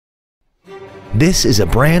This is a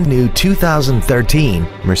brand new 2013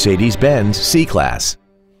 Mercedes-Benz C-Class.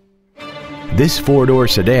 This four-door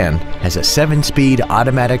sedan has a 7-speed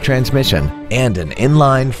automatic transmission and an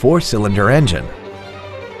inline 4-cylinder engine.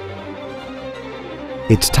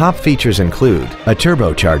 Its top features include a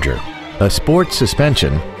turbocharger, a sports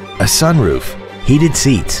suspension, a sunroof, heated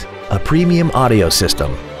seats, a premium audio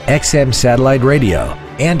system, XM satellite radio,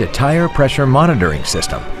 and a tire pressure monitoring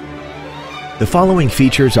system. The following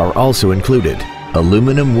features are also included: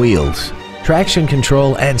 aluminum wheels, traction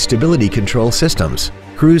control and stability control systems,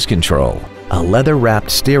 cruise control, a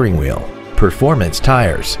leather-wrapped steering wheel, performance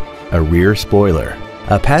tires, a rear spoiler,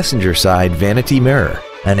 a passenger side vanity mirror,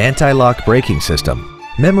 an anti-lock braking system,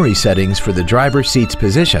 memory settings for the driver's seat's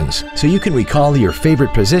positions so you can recall your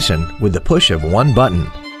favorite position with the push of one button,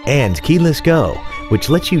 and keyless go, which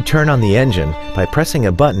lets you turn on the engine by pressing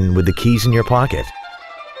a button with the keys in your pocket.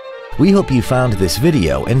 We hope you found this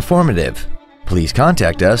video informative. Please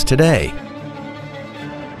contact us today.